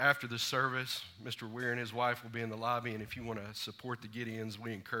After the service, Mr. Weir and his wife will be in the lobby, and if you want to support the Gideons,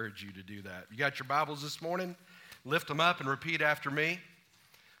 we encourage you to do that. You got your Bibles this morning? Lift them up and repeat after me.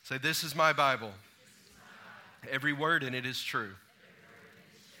 Say, "This is my Bible. Every word in it is true.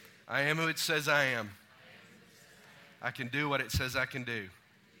 I am who it says I am. I can do what it says I can do.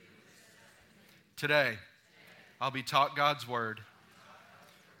 Today, I'll be taught God's word.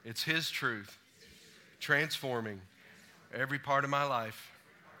 It's His truth, transforming every part of my life.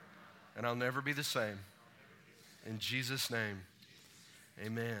 And I'll never be the same. In Jesus' name,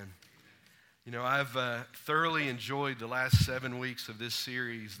 amen." You know, I've thoroughly enjoyed the last 7 weeks of this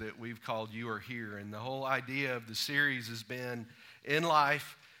series that we've called You Are Here. And the whole idea of the series has been, in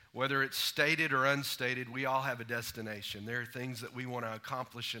life, whether it's stated or unstated, we all have a destination. There are things that we want to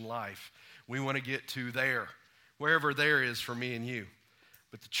accomplish in life. We want to get to there, wherever there is for me and you.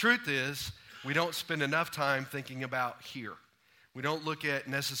 But the truth is, we don't spend enough time thinking about here. We don't look at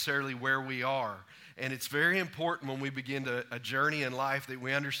necessarily where we are. And it's very important when we begin a journey in life that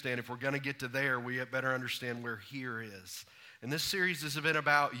we understand if we're going to get to there, we better understand where here is. And this series has been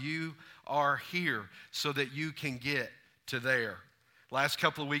about you are here so that you can get to there. Last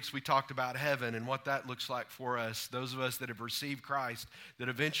couple of weeks we talked about heaven and what that looks like for us, those of us that have received Christ, that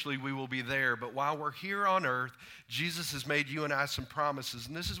eventually we will be there. But while we're here on earth, Jesus has made you and I some promises.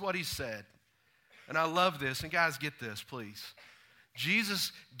 And this is what He said. And I love this. And guys, get this, please.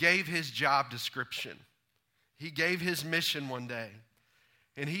 Jesus gave His job description. He gave His mission one day.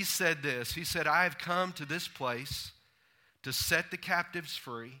 And He said this. He said, "I have come to this place to set the captives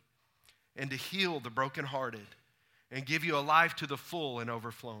free and to heal the brokenhearted and give you a life to the full and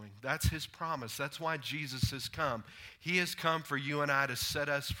overflowing." That's His promise. That's why Jesus has come. He has come for you and I to set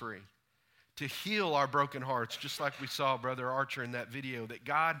us free, to heal our broken hearts, just like we saw Brother Archer in that video, that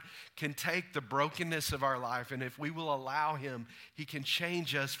God can take the brokenness of our life, and if we will allow Him, He can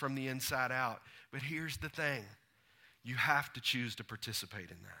change us from the inside out. But here's the thing. You have to choose to participate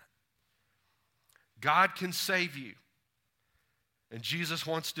in that. God can save you, and Jesus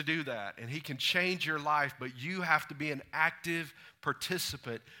wants to do that, and He can change your life, but you have to be an active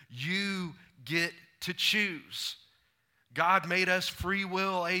participant. You get to choose. God made us free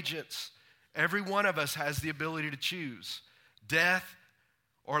will agents. Every one of us has the ability to choose death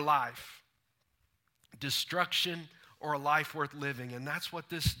or life, destruction or a life worth living. And that's what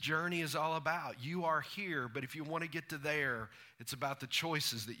this journey is all about. You are here, but if you want to get to there, it's about the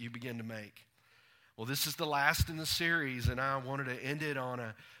choices that you begin to make. Well, this is the last in the series, and I wanted to end it on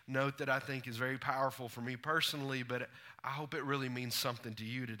a note that I think is very powerful for me personally, but I hope it really means something to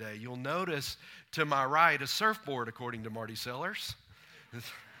you today. You'll notice to my right a surfboard, according to Marty Sellers.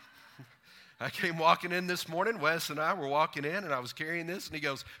 I came walking in this morning, Wes and I were walking in, and I was carrying this, and he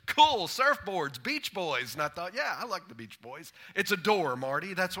goes, "Cool, surfboards, Beach Boys." And I thought, yeah, I like the Beach Boys. It's a door,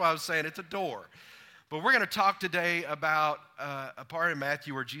 Marty. That's why I was saying it's a door. But we're going to talk today about a part in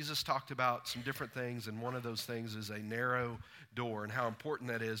Matthew where Jesus talked about some different things, and one of those things is a narrow door and how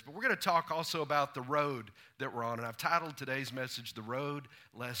important that is. But we're going to talk also about the road that we're on, and I've titled today's message, "The Road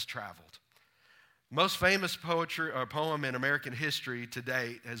Less Traveled." Most famous poem in American history to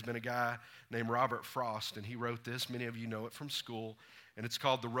date has been a guy named Robert Frost, and he wrote this. Many of you know it from school, and it's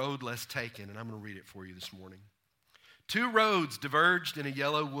called "The Road Less Taken," and I'm going to read it for you this morning. "Two roads diverged in a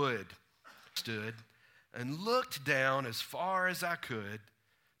yellow wood. Stood and looked down as far as I could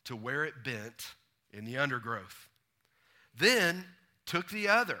to where it bent in the undergrowth. Then took the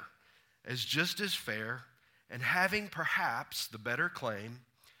other as just as fair, and having perhaps the better claim,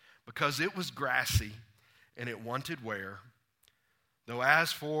 because it was grassy and it wanted wear, though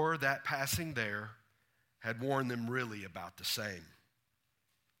as for that passing there, had worn them really about the same.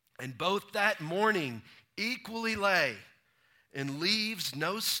 And both that morning equally lay, in leaves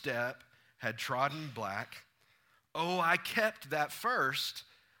no step had trodden black. Oh, I kept that first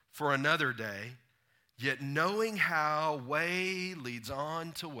for another day, yet knowing how way leads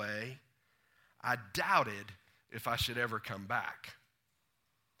on to way, I doubted if I should ever come back.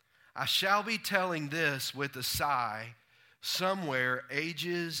 I shall be telling this with a sigh, somewhere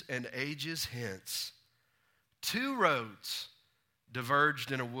ages and ages hence. Two roads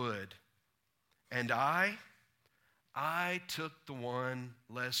diverged in a wood, and I took the one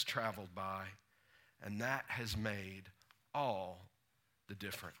less traveled by, and that has made all the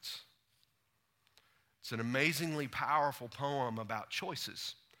difference." It's an amazingly powerful poem about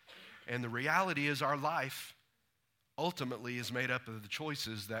choices, and the reality is our life ultimately is made up of the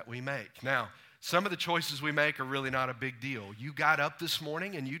choices that we make. Now, some of the choices we make are really not a big deal. You got up this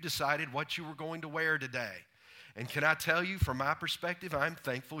morning and you decided what you were going to wear today. And can I tell you, from my perspective, I'm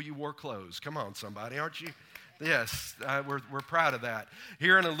thankful you wore clothes. Come on, somebody, aren't you Yes, we're proud of that.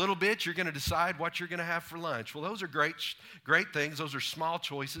 Here in a little bit, you're going to decide what you're going to have for lunch. Well, those are great things. Those are small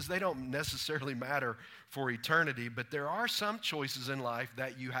choices. They don't necessarily matter for eternity, but there are some choices in life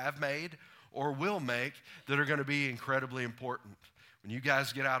that you have made or will make that are going to be incredibly important. When you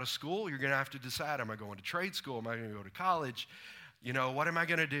guys get out of school, you're going to have to decide, am I going to trade school? Am I going to go to college? You know, what am I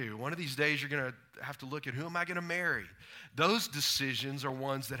going to do? One of these days, you're going to have to look at who am I going to marry? Those decisions are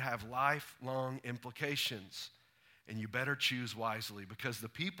ones that have lifelong implications. And you better choose wisely, because the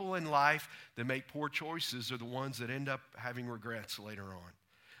people in life that make poor choices are the ones that end up having regrets later on.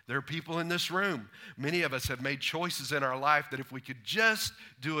 There are people in this room, many of us have made choices in our life that if we could just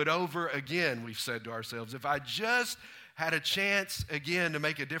do it over again, we've said to ourselves, if I just had a chance again to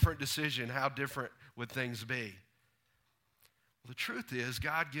make a different decision, how different would things be? Well, the truth is,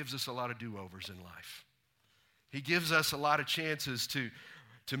 God gives us a lot of do-overs in life. He gives us a lot of chances to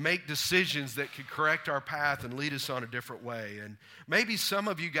make decisions that could correct our path and lead us on a different way. And maybe some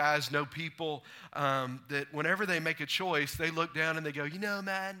of you guys know people that whenever they make a choice, they look down and they go, you know,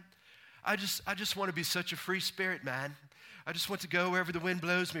 man, I just want to be such a free spirit, man. I just want to go wherever the wind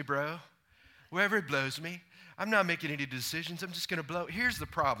blows me, bro. Wherever it blows me. I'm not making any decisions. I'm just going to blow. Here's the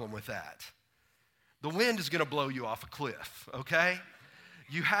problem with that. The wind is going to blow you off a cliff, okay?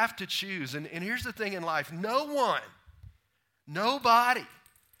 You have to choose. And here's the thing in life. Nobody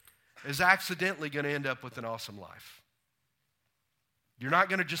is accidentally going to end up with an awesome life. You're not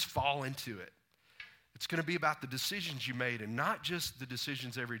going to just fall into it. It's going to be about the decisions you made, and not just the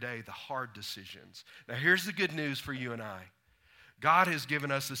decisions every day, the hard decisions. Now, here's the good news for you and I. God has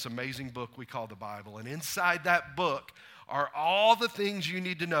given us this amazing book we call the Bible, and inside that book are all the things you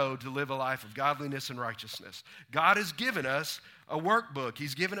need to know to live a life of godliness and righteousness. God has given us a workbook.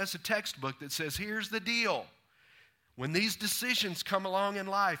 He's given us a textbook that says, here's the deal. When these decisions come along in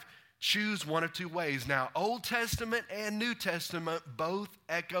life, choose one of two ways. Now, Old Testament and New Testament both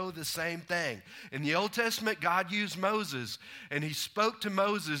echo the same thing. In the Old Testament, God used Moses, and he spoke to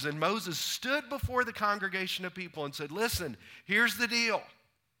Moses, and Moses stood before the congregation of people and said, listen, here's the deal.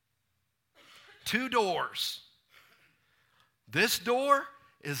 2 doors. This door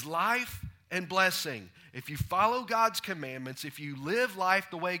is life and blessing. If you follow God's commandments, if you live life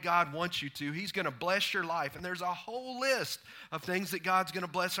the way God wants you to, he's going to bless your life. And there's a whole list of things that God's going to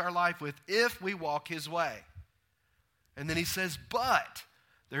bless our life with if we walk his way. And then he says, but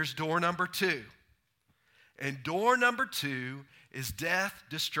there's door number 2. And door number 2 is death,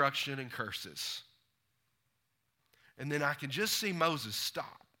 destruction, and curses. And then I can just see Moses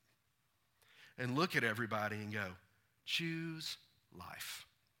stop and look at everybody and go, choose life.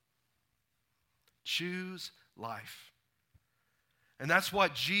 Choose life. And that's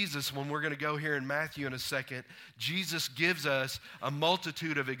what Jesus, when we're going to go here in Matthew in a second, Jesus gives us a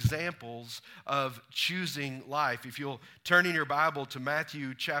multitude of examples of choosing life. If you'll turn in your Bible to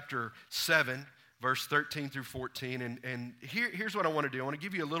Matthew chapter 7, verse 13 through 14, and here's what I want to do. I want to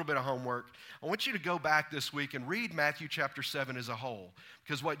give you a little bit of homework. I want you to go back this week and read Matthew chapter 7 as a whole.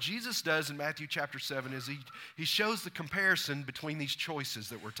 Because what Jesus does in Matthew chapter 7 is he shows the comparison between these choices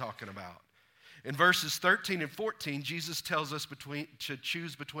that we're talking about. In verses 13 and 14, Jesus tells us to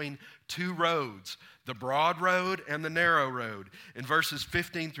choose between 2 roads, the broad road and the narrow road. In verses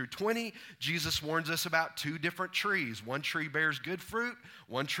 15 through 20, Jesus warns us about 2 different trees. One tree bears good fruit,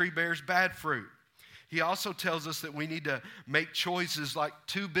 one tree bears bad fruit. He also tells us that we need to make choices like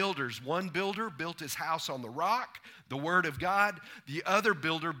 2 builders. One builder built his house on the rock, the Word of God. The other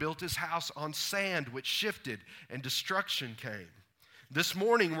builder built his house on sand, which shifted, and destruction came. This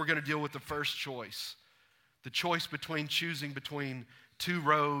morning, we're going to deal with the first choice, the choice between choosing between 2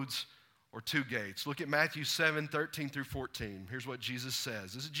 roads or 2 gates. Look at Matthew 7, 13 through 14. Here's what Jesus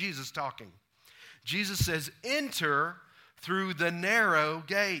says. This is Jesus talking. Jesus says, enter through the narrow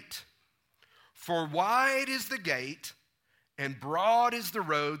gate. For wide is the gate, and broad is the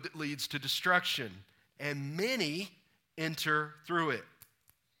road that leads to destruction, and many enter through it.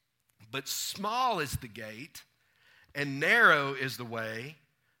 But small is the gate, and narrow is the way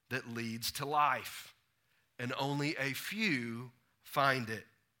that leads to life, and only a few find it.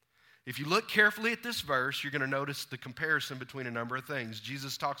 If you look carefully at this verse, you're going to notice the comparison between a number of things.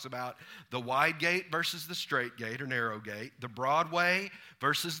 Jesus talks about the wide gate versus the straight gate or narrow gate, the broad way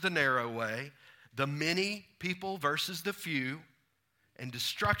versus the narrow way, the many people versus the few, and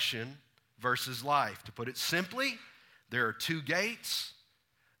destruction versus life. To put it simply, there are 2 gates,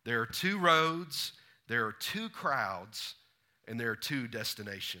 there are 2 roads, there are 2 crowds, and there are 2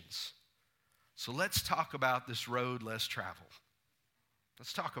 destinations. So let's talk about this road less traveled.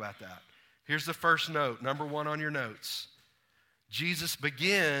 Let's talk about that. Here's the first note, number 1 on your notes. Jesus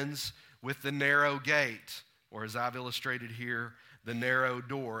begins with the narrow gate. or as I've illustrated here, the narrow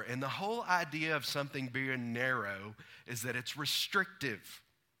door. And the whole idea of something being narrow is that it's restrictive.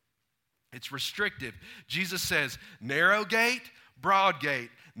 It's restrictive. Jesus says, narrow gate, broad gate.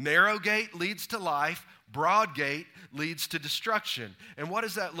 Narrow gate leads to life. Broad gate leads to destruction. And what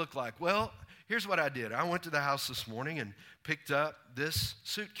does that look like? Well, here's what I did. I went to the house this morning and picked up this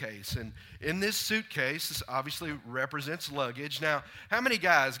suitcase. And in this suitcase, this obviously represents luggage. Now, how many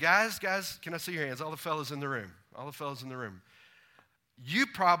guys, can I see your hands? All the fellas in the room. All the fellas in the room. You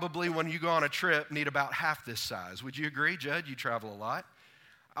probably, when you go on a trip, need about half this size. Would you agree, Judd? You travel a lot.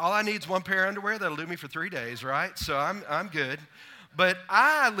 All I need is one pair of underwear. That'll do me for 3 days, right? So I'm good. But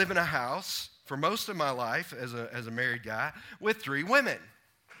I live in a house for most of my life as a married guy with 3 women.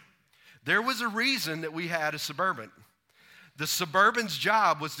 There was a reason that we had a Suburban. The Suburban's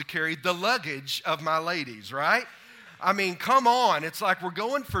job was to carry the luggage of my ladies, right? I mean, come on. It's like we're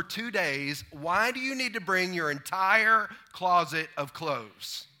going for 2 days. Why do you need to bring your entire closet of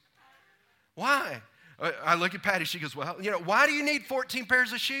clothes? Why? I look at Patty. She goes, well, why do you need 14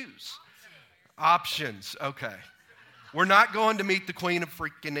 pairs of shoes? Options. Okay. We're not going to meet the Queen of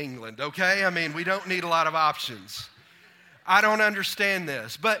freaking England, okay? I mean, we don't need a lot of options. I don't understand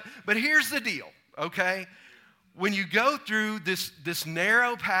this. But here's the deal, okay? When you go through this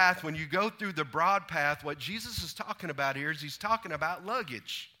narrow path, when you go through the broad path, what Jesus is talking about here is he's talking about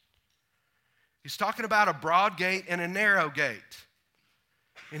luggage. He's talking about a broad gate and a narrow gate.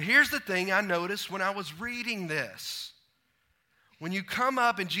 And here's the thing I noticed when I was reading this. When you come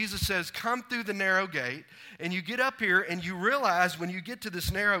up and Jesus says, come through the narrow gate, and you get up here and you realize when you get to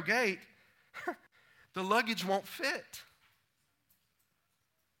this narrow gate, the luggage won't fit.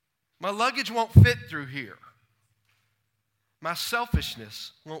 My luggage won't fit through here. My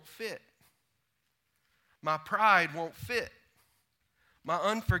selfishness won't fit. My pride won't fit. My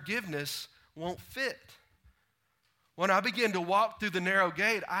unforgiveness won't fit. When I begin to walk through the narrow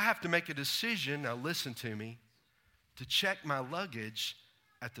gate, I have to make a decision, now listen to me, to check my luggage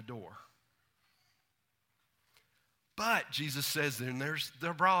at the door. But Jesus says then there's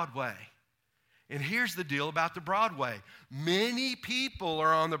the broad way. And here's the deal about the Broadway. Many people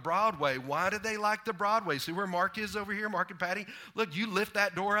are on the Broadway. Why do they like the Broadway? See where Mark is over here, Mark and Patty? Look, you lift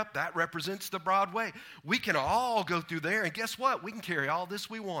that door up, that represents the Broadway. We can all go through there, and guess what? We can carry all this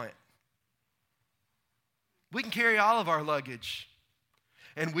we want. We can carry all of our luggage.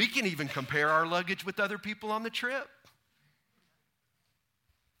 And we can even compare our luggage with other people on the trip.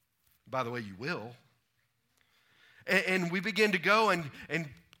 By the way, you will. And we begin to go and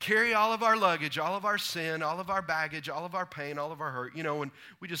carry all of our luggage, all of our sin, all of our baggage, all of our pain, all of our hurt. You know, when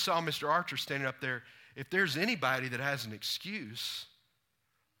we just saw Mr. Archer standing up there, if there's anybody that has an excuse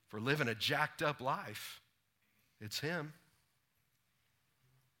for living a jacked up life, it's him.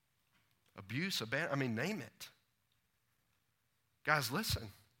 Abuse, name it. Guys, listen.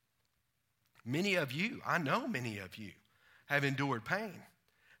 Many of you, I know many of you, have endured pain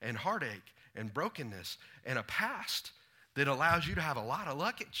and heartache and brokenness and a past that allows you to have a lot of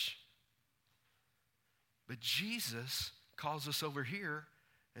luggage. But Jesus calls us over here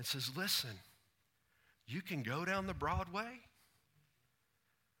and says, listen, you can go down the Broadway,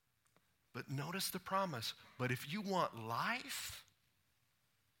 but notice the promise. But if you want life,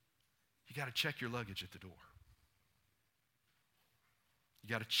 you got to check your luggage at the door. You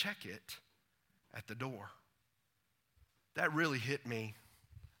got to check it at the door. That really hit me.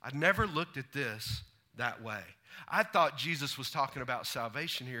 I'd never looked at this that way. I thought Jesus was talking about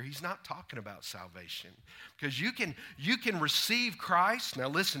salvation here. He's not talking about salvation. Because you can receive Christ. Now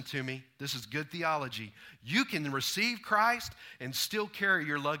listen to me. This is good theology. You can receive Christ and still carry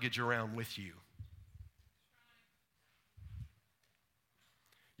your luggage around with you.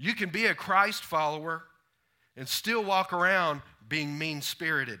 You can be a Christ follower and still walk around being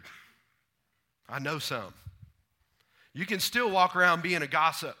mean-spirited. I know some. You can still walk around being a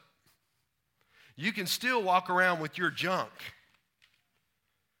gossip. You can still walk around with your junk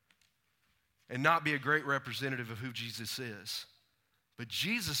and not be a great representative of who Jesus is. But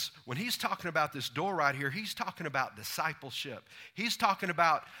Jesus, when he's talking about this door right here, he's talking about discipleship. He's talking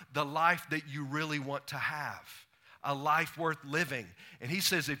about the life that you really want to have, a life worth living. And he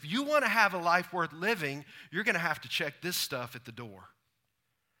says, if you want to have a life worth living, you're going to have to check this stuff at the door.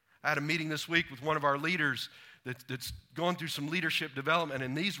 I had a meeting this week with one of our leaders that's going through some leadership development,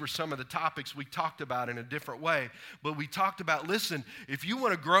 and these were some of the topics we talked about in a different way. But we talked about, listen, if you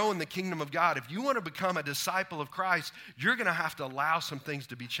want to grow in the kingdom of God, if you want to become a disciple of Christ, you're going to have to allow some things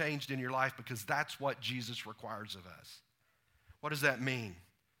to be changed in your life because that's what Jesus requires of us. What does that mean?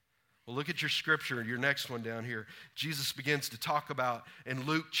 Well, look at your scripture, your next one down here. Jesus begins to talk about in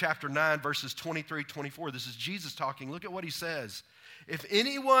Luke chapter 9, verses 23, 24. This is Jesus talking. Look at what he says. If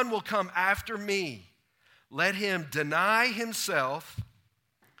anyone will come after me, let him deny himself,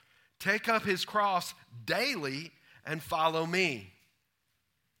 take up his cross daily, and follow me.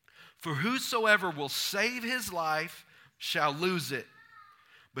 For whosoever will save his life shall lose it.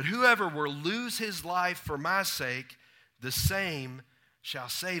 But whoever will lose his life for my sake, the same shall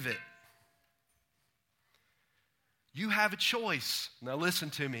save it. You have a choice. Now listen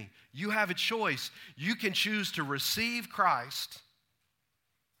to me. You have a choice. You can choose to receive Christ,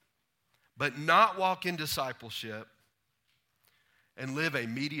 but not walk in discipleship and live a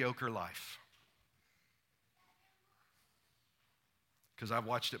mediocre life. Because I've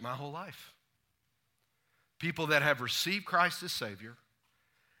watched it my whole life. People that have received Christ as Savior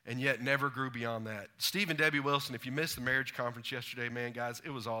and yet never grew beyond that. Steve and Debbie Wilson, if you missed the marriage conference yesterday, man, guys,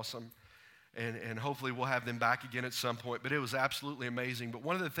 it was awesome. And hopefully we'll have them back again at some point. But it was absolutely amazing. But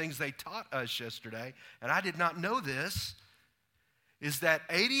one of the things they taught us yesterday, and I did not know this, is that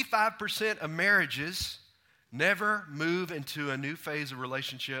 85% of marriages never move into a new phase of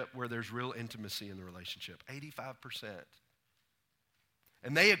relationship where there's real intimacy in the relationship. 85%.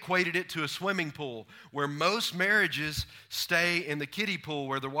 And they equated it to a swimming pool where most marriages stay in the kiddie pool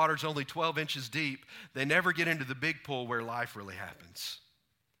where the water's only 12 inches deep. They never get into the big pool where life really happens.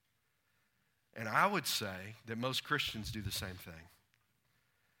 And I would say that most Christians do the same thing.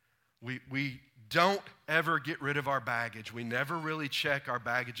 We don't ever get rid of our baggage. We never really check our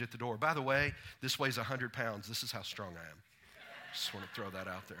baggage at the door. By the way, this weighs 100 pounds. This is how strong I am. Just want to throw that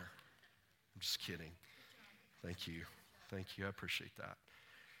out there. I'm just kidding. Thank you. Thank you. I appreciate that.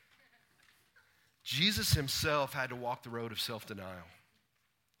 Jesus himself had to walk the road of self-denial.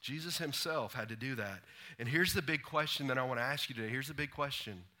 Jesus himself had to do that. And here's the big question that I want to ask you today. Here's the big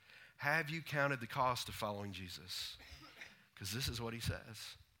question. Have you counted the cost of following Jesus? Because this is what he says.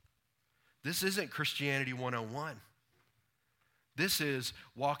 This isn't Christianity 101. This is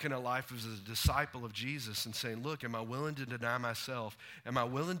walking a life as a disciple of Jesus and saying, look, am I willing to deny myself? Am I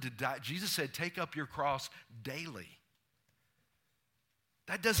willing to die? Jesus said, take up your cross daily.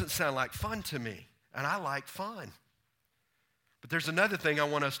 That doesn't sound like fun to me, and I like fun. But there's another thing I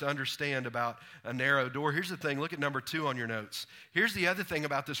want us to understand about a narrow door. Here's the thing. Look at number 2 on your notes. Here's the other thing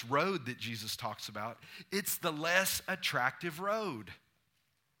about this road that Jesus talks about. It's the less attractive road.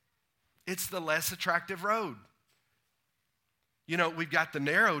 It's the less attractive road. You know, we've got the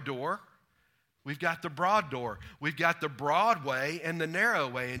narrow door. We've got the broad door. We've got the broad way and the narrow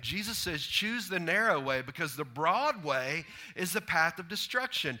way. And Jesus says, choose the narrow way because the broad way is the path of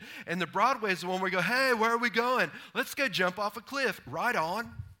destruction. And the broad way is the one where we go, hey, where are we going? Let's go jump off a cliff. Right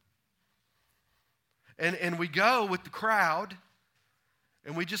on. And we go with the crowd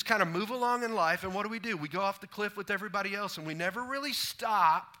and we just kind of move along in life. And what do? We go off the cliff with everybody else and we never really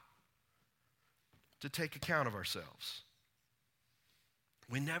stop to take account of ourselves.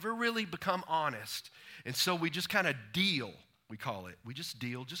 We never really become honest. And so we just kind of deal, we call it. We just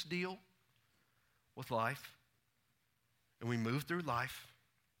deal with life. And we move through life.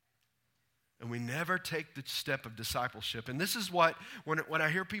 And we never take the step of discipleship. And this is what, when I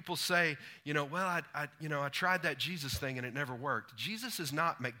hear people say, well, I tried that Jesus thing and it never worked. Jesus is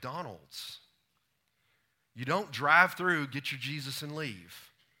not McDonald's. You don't drive through, get your Jesus and leave.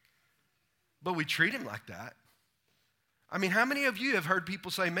 But we treat him like that. I mean, how many of you have heard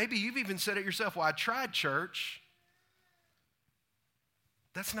people say, maybe you've even said it yourself, well, I tried church.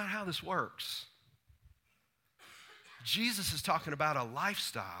 That's not how this works. Jesus is talking about a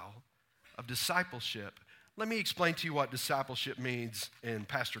lifestyle of discipleship. Let me explain to you what discipleship means in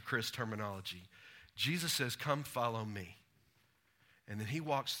Pastor Chris terminology. Jesus says, come follow me. And then he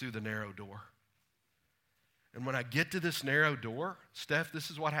walks through the narrow door. And when I get to this narrow door, Steph,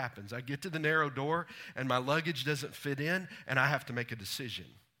 this is what happens. I get to the narrow door and my luggage doesn't fit in and I have to make a decision.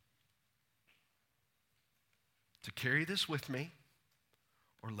 To carry this with me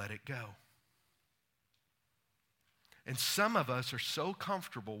or let it go. And some of us are so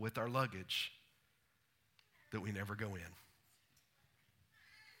comfortable with our luggage that we never go in.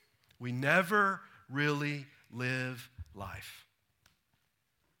 We never really live life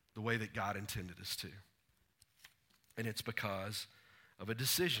the way that God intended us to. And it's because of a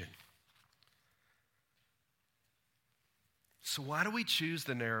decision. So why do we choose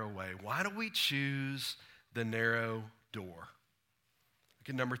the narrow way? Why do we choose the narrow door? Look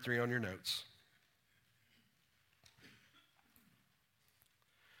at number 3 on your notes.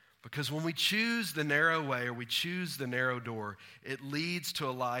 Because when we choose the narrow way or we choose the narrow door, it leads to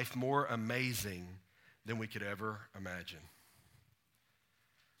a life more amazing than we could ever imagine.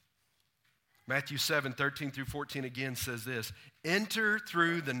 Matthew 7:13-14 again says this, enter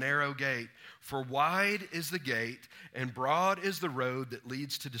through the narrow gate, for wide is the gate, and broad is the road that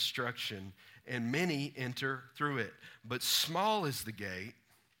leads to destruction, and many enter through it. But small is the gate,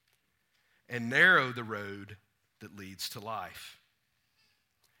 and narrow the road that leads to life,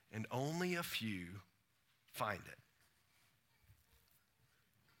 and only a few find it.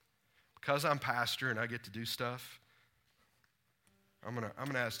 Because I'm pastor and I get to do stuff, I'm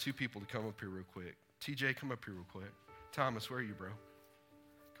gonna ask two people to come up here real quick. TJ, come up here real quick. Thomas, where are you, bro?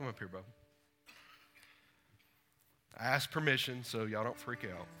 Come up here, bro. I asked permission, so y'all don't freak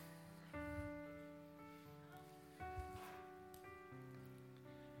out.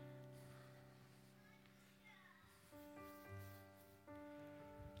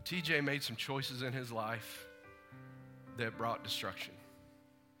 TJ made some choices in his life that brought destruction.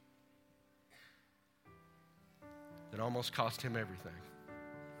 That almost cost him everything.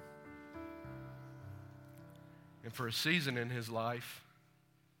 And for a season in his life,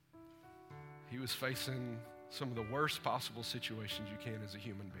 he was facing some of the worst possible situations you can as a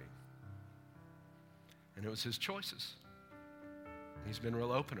human being. And it was his choices. He's been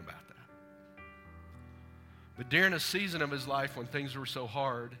real open about that. But during a season of his life when things were so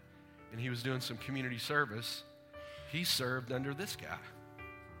hard and he was doing some community service, he served under this guy,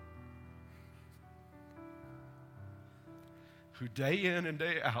 who day in and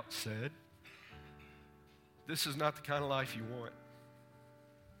day out said, this is not the kind of life you want.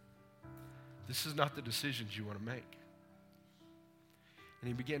 This is not the decisions you want to make. And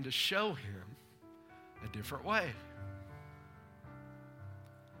he began to show him a different way.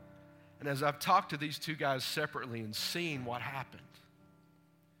 And as I've talked to these two guys separately and seen what happened,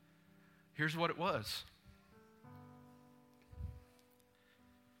 here's what it was.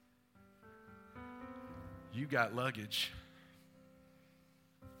 You got luggage,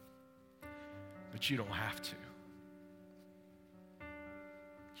 but you don't have to.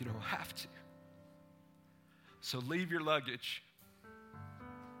 You don't have to. So leave your luggage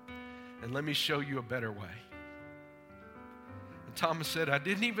and let me show you a better way. And Thomas said, I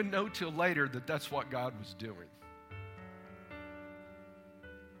didn't even know till later that that's what God was doing.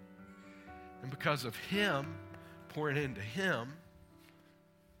 And because of him pouring into him,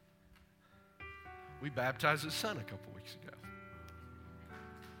 we baptized his son a couple weeks ago.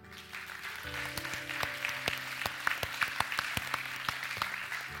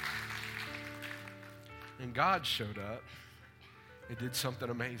 And God showed up and did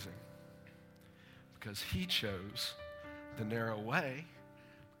something amazing because he chose the narrow way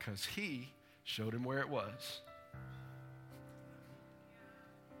because he showed him where it was.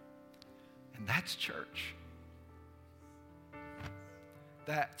 And that's church.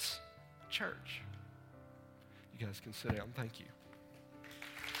 That's church. You guys can sit down. Thank you.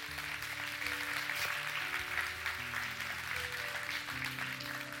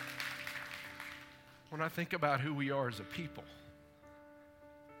 When I think about who we are as a people,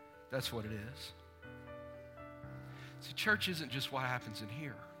 that's what it is. See, church isn't just what happens in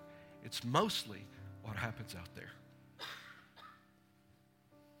here. It's mostly what happens out there.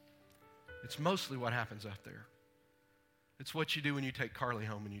 It's mostly what happens out there. It's what you do when you take Carly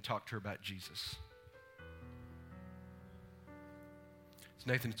home and you talk to her about Jesus. It's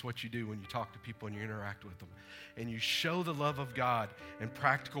Nathan, it's what you do when you talk to people and you interact with them. And you show the love of God in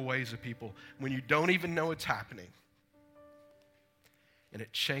practical ways of people when you don't even know it's happening. And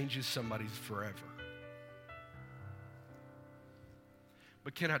it changes somebody's forever.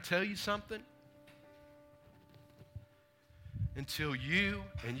 But can I tell you something? Until you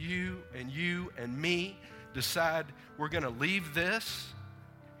and you and you and me decide we're going to leave this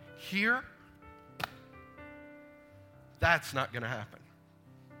here, that's not going to happen.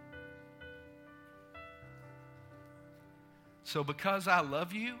 So because I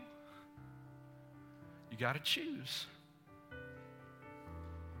love you, you got to choose.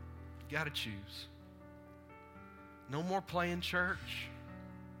 You got to choose. No more playing church.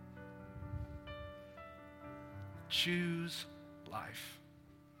 Choose life.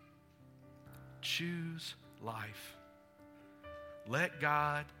 Choose life. Let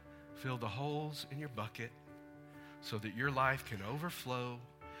God fill the holes in your bucket so that your life can overflow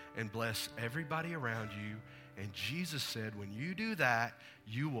and bless everybody around you. And Jesus said, when you do that,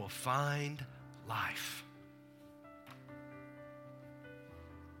 you will find life.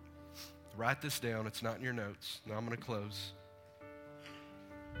 Write this down. It's not in your notes. Now I'm going to close.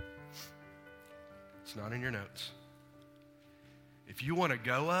 It's not in your notes. If you want to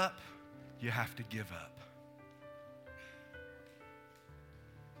go up, you have to give up.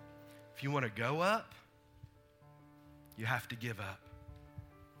 If you want to go up, you have to give up.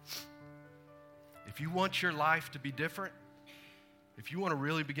 If you want your life to be different, if you want to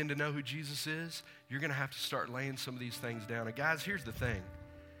really begin to know who Jesus is, you're going to have to start laying some of these things down. And guys, here's the thing.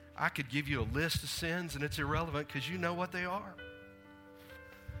 I could give you a list of sins, and it's irrelevant because you know what they are.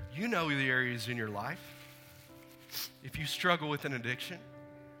 You know the areas in your life. If you struggle with an addiction,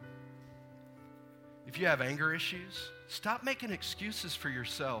 if you have anger issues, stop making excuses for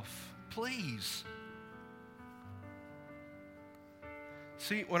yourself, please.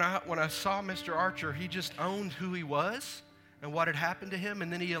 See, when I saw Mr. Archer, he just owned who he was and what had happened to him,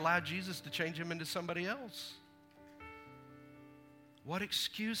 and then he allowed Jesus to change him into somebody else. What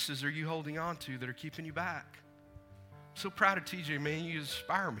excuses are you holding on to that are keeping you back? I'm so proud of TJ, man. You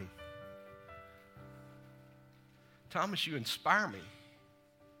inspire me. Thomas, you inspire me.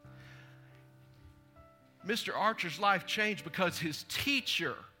 Mr. Archer's life changed because his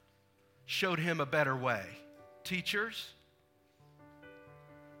teacher showed him a better way. Teachers,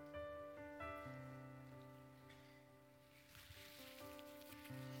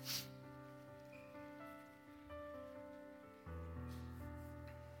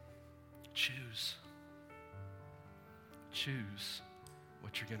 choose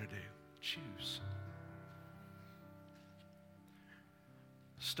what you're going to do. Choose.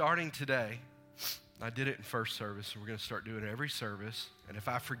 Starting today, I did it in first service, and we're going to start doing it every service. And if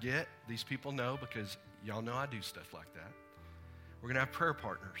I forget, these people know because y'all know I do stuff like that. We're going to have prayer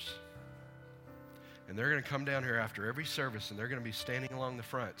partners. And they're going to come down here after every service, and they're going to be standing along the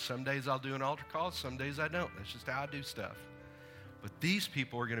front. Some days I'll do an altar call, some days I don't. That's just how I do stuff. But these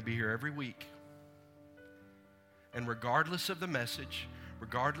people are going to be here every week. And regardless of the message,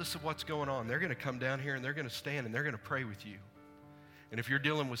 regardless of what's going on, they're going to come down here and they're going to stand and they're going to pray with you. And if you're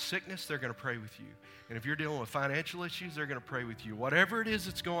dealing with sickness, they're going to pray with you. And if you're dealing with financial issues, they're going to pray with you. Whatever it is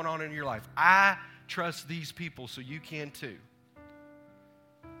that's going on in your life, I trust these people so you can too.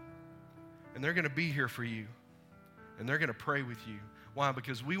 And they're going to be here for you. And they're going to pray with you. Why?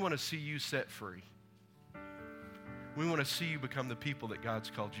 Because we want to see you set free. We want to see you become the people that God's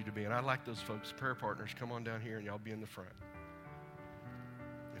called you to be. And I like those folks, prayer partners. Come on down here and y'all be in the front.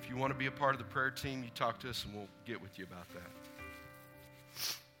 If you want to be a part of the prayer team, you talk to us and we'll get with you about that.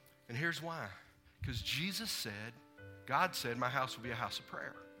 And here's why. Because Jesus said, God said, my house will be a house of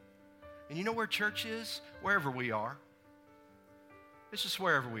prayer. And you know where church is? Wherever we are. It's just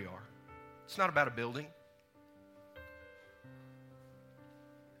wherever we are. It's not about a building.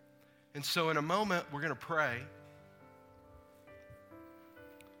 And so in a moment, we're going to pray.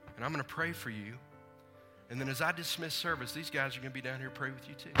 And I'm going to pray for you. And then as I dismiss service, these guys are going to be down here to pray with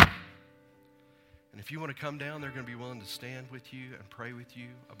you too. And if you want to come down, they're going to be willing to stand with you and pray with you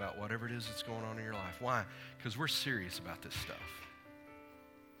about whatever it is that's going on in your life. Why? Because we're serious about this stuff.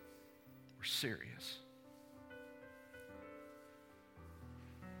 We're serious.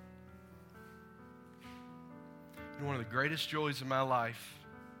 And one of the greatest joys of my life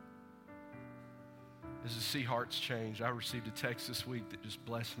is to see hearts change. I received a text this week that just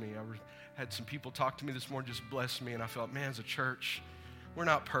blessed me. Had some people talk to me this morning, just blessed me, and I felt, man, as a church, we're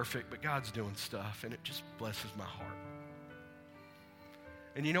not perfect, but God's doing stuff, and it just blesses my heart.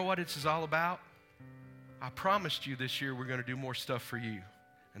 And you know what it's all about? I promised you this year we're going to do more stuff for you,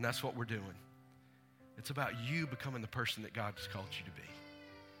 and that's what we're doing. It's about you becoming the person that God has called you to be.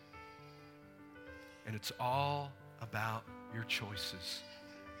 And it's all about your choices.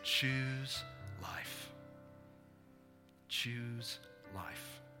 Choose life. Choose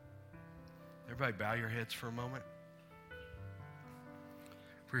life. Everybody bow your heads for a moment.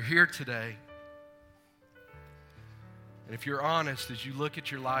 We're here today. And if you're honest, as you look at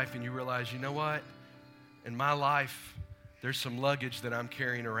your life and you realize, you know what? In my life, there's some luggage that I'm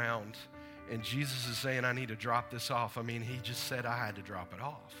carrying around. And Jesus is saying, I need to drop this off. I mean, he just said I had to drop it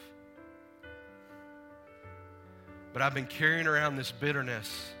off. But I've been carrying around this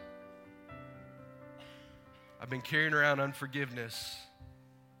bitterness. I've been carrying around unforgiveness.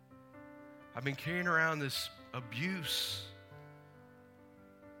 I've been carrying around this abuse.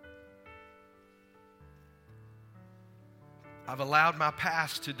 I've allowed my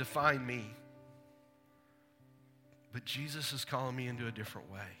past to define me. But Jesus is calling me into a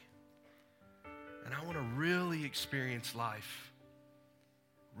different way. And I want to really experience life.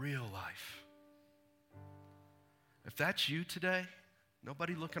 Real life. If that's you today,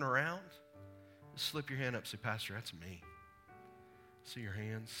 nobody looking around, just slip your hand up and say, Pastor, that's me. See your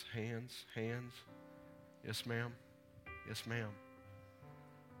hands, hands, hands. Yes, ma'am. Yes, ma'am.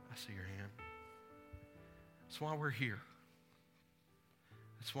 I see your hand. That's why we're here.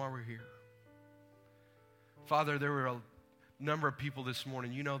 That's why we're here. Father, there were a number of people this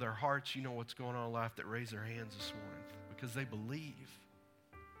morning, you know their hearts, you know what's going on in life, that raised their hands this morning because they believe.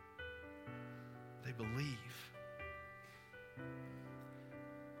 They They believe.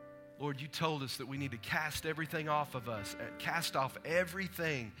 Lord, you told us that we need to cast everything off of us, cast off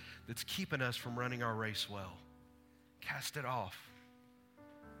everything that's keeping us from running our race well. Cast it off.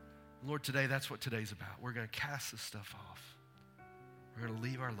 Lord, today, that's what today's about. We're going to cast this stuff off. We're going to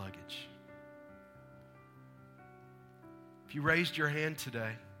leave our luggage. If you raised your hand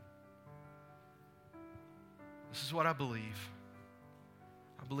today, this is what I believe.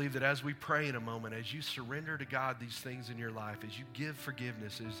 I believe that as we pray in a moment, as you surrender to God these things in your life, as you give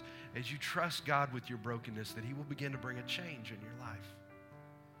forgiveness, as you trust God with your brokenness, that He will begin to bring a change in your life.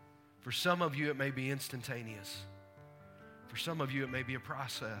 For some of you, it may be instantaneous. For some of you, it may be a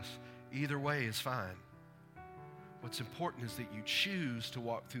process. Either way is fine. What's important is that you choose to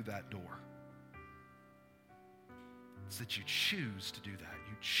walk through that door. It's that you choose to do that.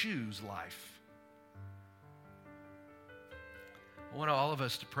 You choose life. I want all of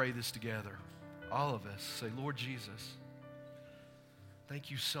us to pray this together. All of us. Say, Lord Jesus,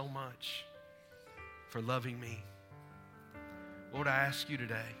 thank you so much for loving me. Lord, I ask you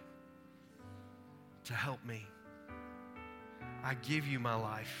today to help me. I give you my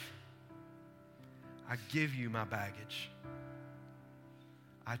life. I give you my baggage.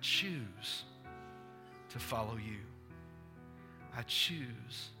 I choose to follow you. I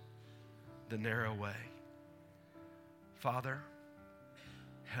choose the narrow way. Father,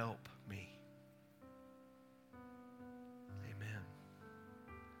 help me. Amen.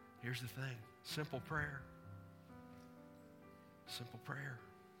 Here's the thing. Simple prayer. Simple prayer.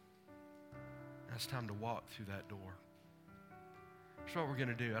 Now it's time to walk through that door. Here's what we're going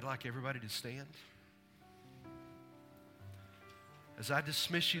to do. I'd like everybody to stand. As I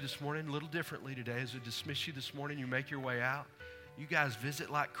dismiss you this morning, a little differently today, as I dismiss you this morning, you make your way out. You guys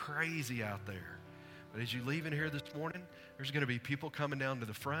visit like crazy out there. But as you leave in here this morning, there's going to be people coming down to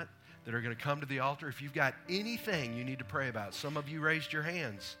the front that are going to come to the altar. If you've got anything you need to pray about, some of you raised your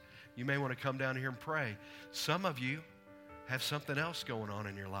hands. You may want to come down here and pray. Some of you have something else going on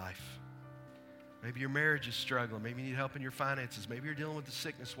in your life. Maybe your marriage is struggling. Maybe you need help in your finances. Maybe you're dealing with the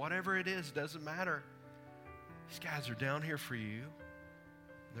sickness. Whatever it is, doesn't matter. These guys are down here for you.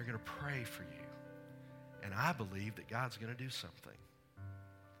 They're going to pray for you. And I believe that God's going to do something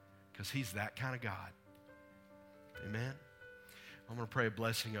because He's that kind of God. Amen? I'm going to pray a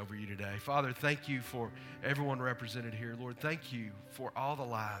blessing over you today. Father, thank you for everyone represented here. Lord, thank you for all the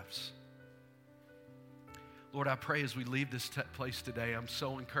lives. Lord, I pray as we leave this place today, I'm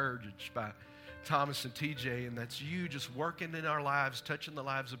so encouraged by Thomas and TJ, and that's you just working in our lives, touching the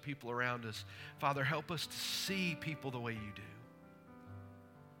lives of people around us. Father, help us to see people the way you do.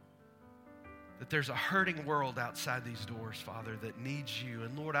 That there's a hurting world outside these doors, Father, that needs you.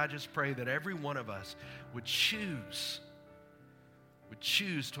 And Lord, I just pray that every one of us would choose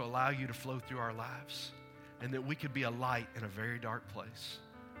to allow you to flow through our lives, and that we could be a light in a very dark place.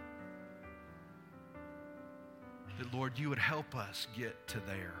 That, Lord, you would help us get to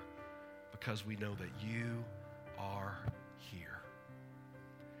there because we know that you are here.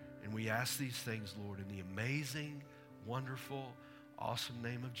 And we ask these things, Lord, in the amazing, wonderful, awesome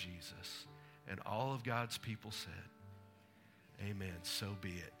name of Jesus. And all of God's people said, amen. So be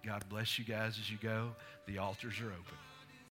it. God bless you guys as you go. The altars are open.